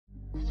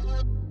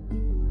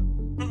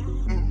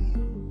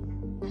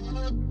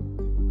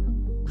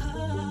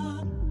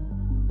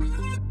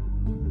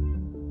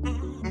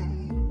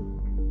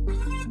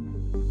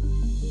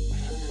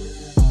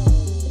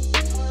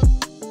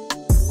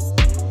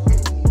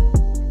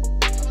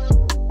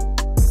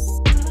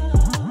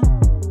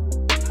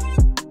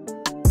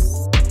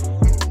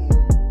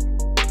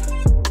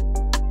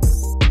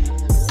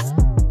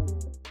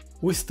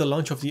With the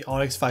launch of the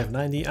RX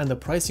 590 and the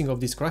pricing of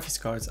these graphics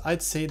cards,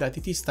 I'd say that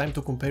it is time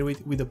to compare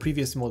it with the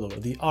previous model,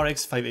 the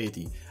RX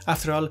 580.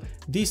 After all,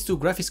 these two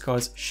graphics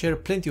cards share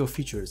plenty of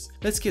features.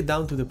 Let's get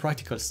down to the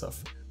practical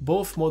stuff.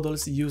 Both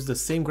models use the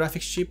same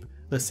graphics chip,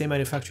 the same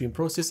manufacturing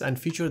process, and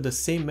feature the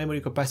same memory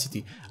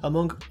capacity,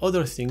 among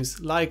other things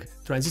like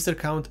transistor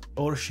count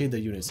or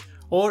shader units,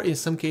 or in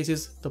some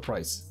cases the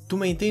price. To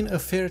maintain a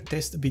fair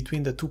test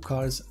between the two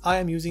cards, I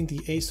am using the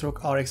ASRock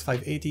RX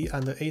 580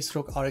 and the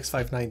ASRock RX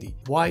 590.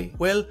 Why?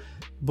 Well,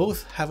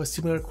 both have a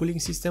similar cooling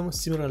system,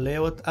 similar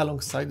layout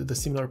alongside the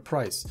similar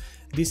price.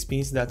 This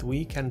means that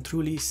we can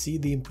truly see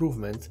the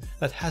improvement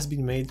that has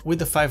been made with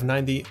the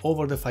 590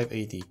 over the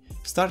 580.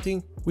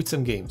 Starting with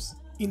some games.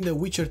 In The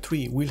Witcher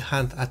 3 Will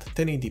Hunt at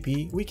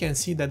 1080p, we can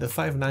see that the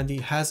 590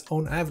 has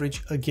on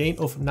average a gain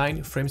of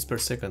 9 frames per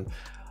second.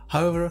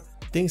 However,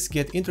 things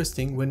get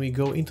interesting when we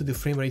go into the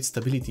frame rate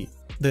stability.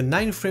 The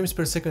 9 frames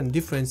per second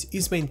difference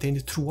is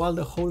maintained throughout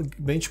the whole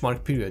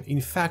benchmark period. In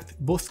fact,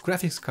 both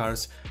graphics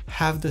cards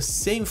have the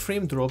same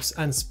frame drops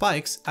and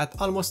spikes at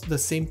almost the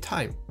same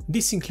time.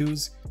 This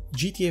includes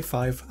GTA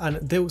 5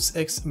 and Deus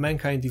Ex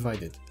Mankind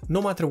Divided.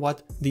 No matter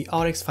what, the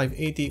RX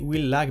 580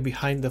 will lag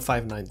behind the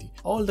 590.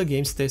 All the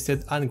games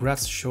tested and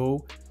graphs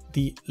show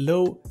the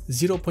low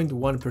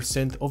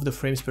 0.1% of the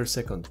frames per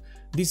second.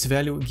 This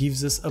value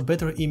gives us a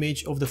better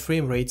image of the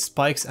frame rate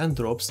spikes and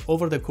drops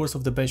over the course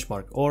of the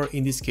benchmark, or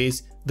in this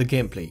case, the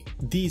gameplay.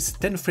 These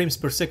 10 frames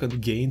per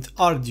second gained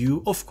are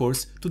due, of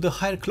course, to the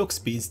higher clock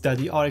speeds that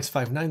the RX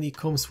 590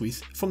 comes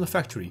with from the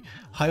factory.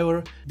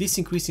 However, this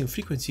increase in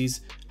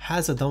frequencies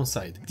has a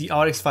downside. The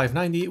RX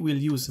 590 will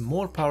use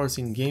more powers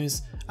in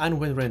games and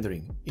when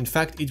rendering. In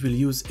fact, it will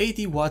use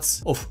 80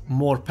 watts of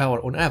more power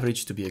on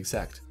average, to be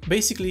exact.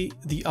 Basically,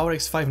 the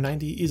RX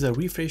 590 is a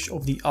refresh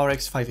of the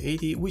RX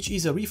 580, which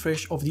is a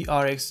refresh of the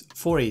RX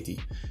 480.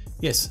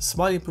 Yes,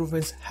 small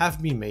improvements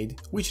have been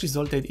made, which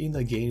resulted in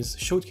the gains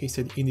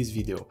showcased in this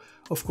video.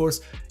 Of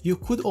course, you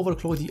could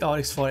overclock the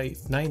RX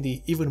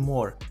 590 even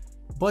more,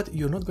 but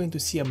you're not going to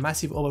see a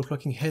massive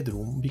overclocking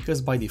headroom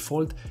because by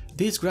default,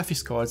 these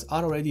graphics cards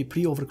are already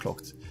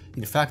pre-overclocked.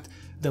 In fact,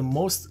 the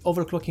most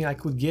overclocking I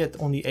could get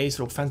on the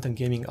ASRock Phantom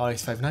Gaming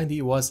RX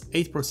 590 was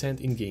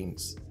 8% in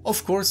gains.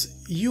 Of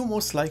course, you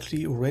most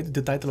likely read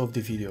the title of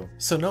the video,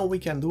 so now we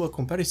can do a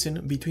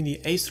comparison between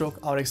the ASRock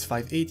RX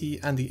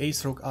 580 and the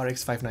ASRock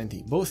RX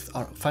 590. Both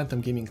are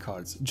Phantom Gaming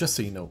cards, just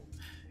so you know.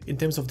 In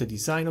terms of the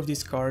design of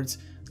these cards,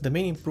 the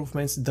main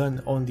improvements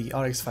done on the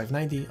RX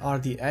 590 are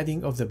the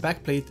adding of the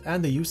backplate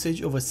and the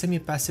usage of a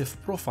semi-passive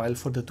profile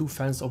for the two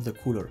fans of the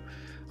cooler.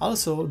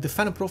 Also, the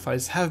fan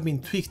profiles have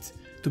been tweaked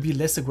to be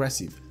less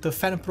aggressive, the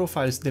fan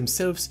profiles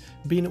themselves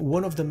being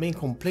one of the main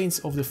complaints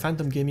of the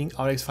Phantom Gaming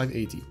RX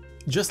 580.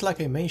 Just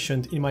like I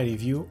mentioned in my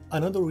review,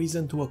 another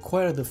reason to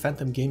acquire the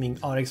Phantom Gaming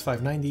RX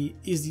 590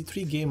 is the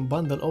 3-game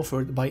bundle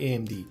offered by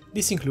AMD.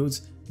 This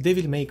includes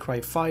Devil May Cry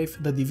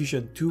 5, The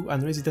Division 2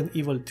 and Resident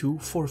Evil 2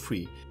 for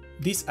free.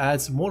 This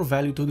adds more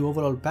value to the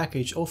overall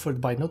package offered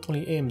by not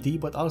only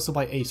AMD but also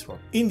by ASRock.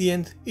 In the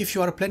end, if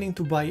you are planning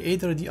to buy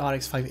either the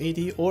RX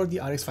 580 or the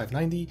RX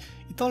 590,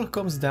 it all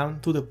comes down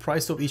to the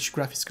price of each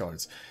graphics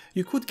cards.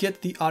 You could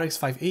get the RX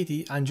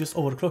 580 and just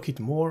overclock it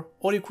more,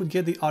 or you could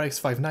get the RX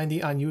 590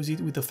 and use it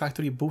with the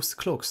factory boost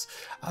clocks.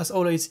 As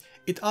always,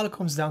 it all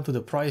comes down to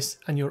the price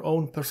and your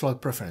own personal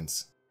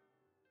preference.